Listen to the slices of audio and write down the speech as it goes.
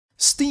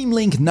Steam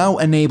Link now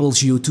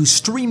enables you to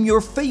stream your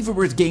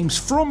favorite games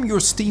from your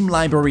Steam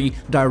library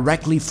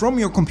directly from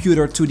your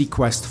computer to the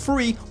Quest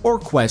 3 or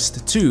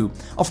Quest 2,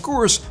 of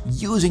course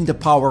using the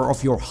power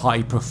of your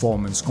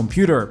high-performance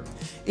computer.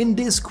 In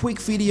this quick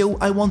video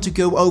I want to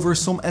go over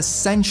some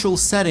essential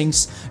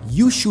settings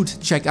you should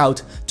check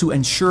out to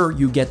ensure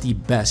you get the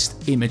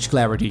best image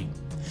clarity.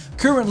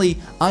 Currently,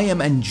 I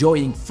am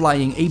enjoying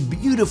flying a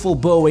beautiful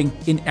Boeing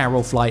in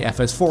Aerofly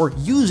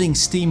FS4 using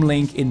Steam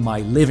Link in my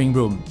living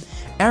room.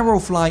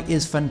 Aerofly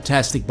is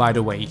fantastic, by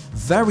the way,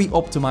 very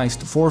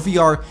optimized for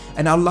VR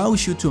and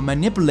allows you to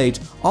manipulate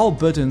all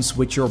buttons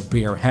with your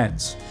bare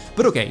hands.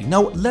 But okay,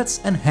 now let's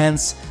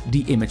enhance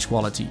the image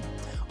quality.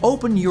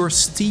 Open your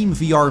Steam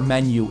VR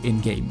menu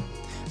in-game.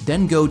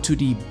 Then go to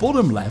the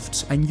bottom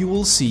left and you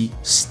will see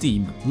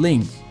Steam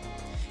Link.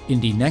 In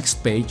the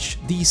next page,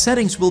 the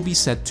settings will be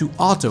set to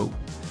auto.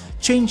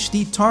 Change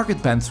the target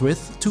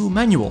bandwidth to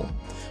manual.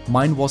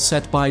 Mine was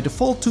set by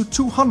default to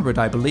 200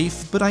 I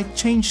believe, but I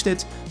changed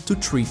it to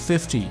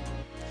 350.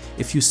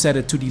 If you set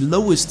it to the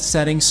lowest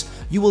settings,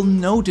 you will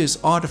notice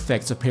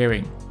artifacts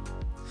appearing.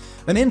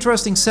 An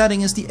interesting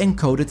setting is the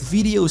encoded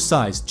video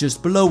size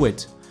just below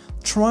it.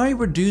 Try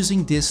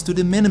reducing this to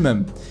the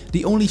minimum.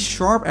 The only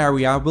sharp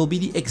area will be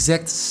the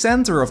exact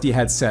center of the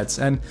headset,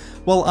 and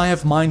well, I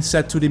have mine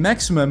set to the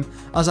maximum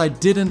as I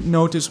didn't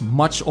notice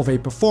much of a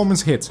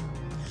performance hit.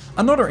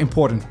 Another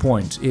important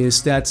point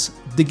is that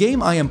the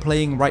game I am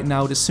playing right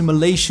now, the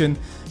simulation,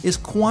 is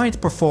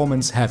quite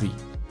performance heavy.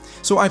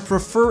 So I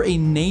prefer a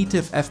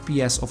native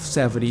FPS of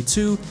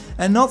 72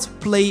 and not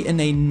play in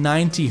a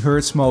 90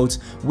 Hz mode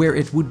where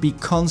it would be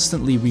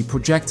constantly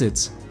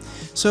reprojected.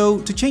 So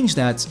to change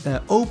that,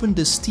 open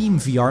the Steam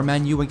VR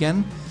menu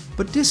again,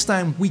 but this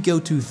time we go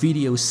to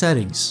video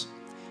settings.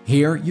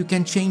 Here you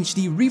can change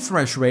the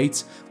refresh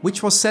rate,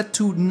 which was set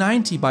to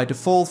 90 by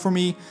default for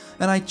me,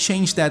 and I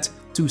changed that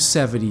to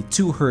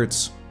 72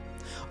 Hz.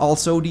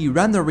 Also, the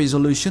render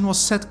resolution was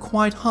set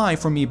quite high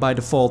for me by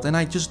default, and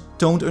I just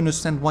don't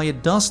understand why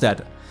it does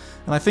that.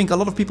 And I think a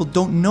lot of people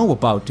don't know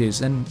about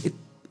this, and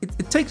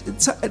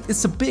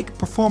it's a big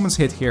performance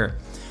hit here.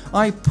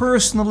 I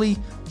personally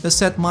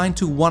set mine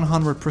to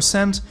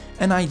 100%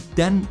 and I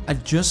then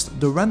adjust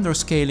the render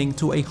scaling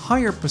to a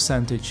higher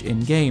percentage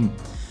in-game.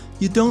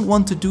 You don't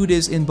want to do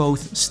this in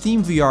both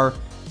Steam VR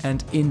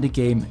and in the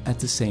game at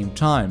the same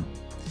time.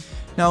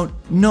 Now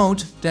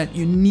note that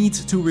you need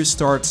to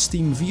restart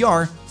Steam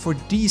VR for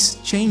these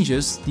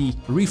changes, the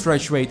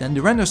refresh rate and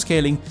the render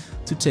scaling,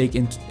 to take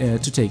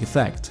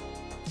effect.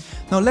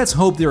 Now let's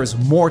hope there is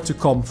more to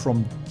come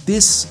from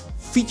this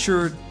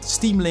featured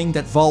Steam Link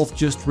that Valve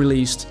just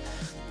released.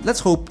 Let's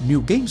hope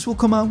new games will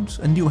come out,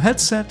 a new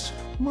headset.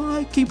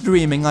 I keep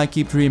dreaming, I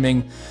keep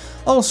dreaming.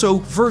 Also,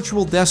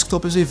 virtual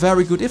desktop is a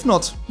very good, if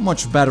not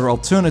much better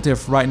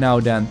alternative right now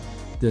than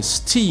the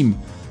Steam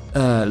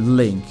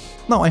Link.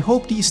 Now I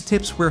hope these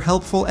tips were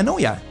helpful, and oh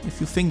yeah,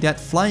 if you think that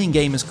flying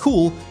game is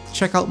cool,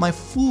 check out my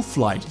full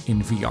flight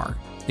in VR.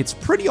 It's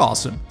pretty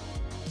awesome.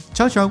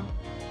 Ciao ciao!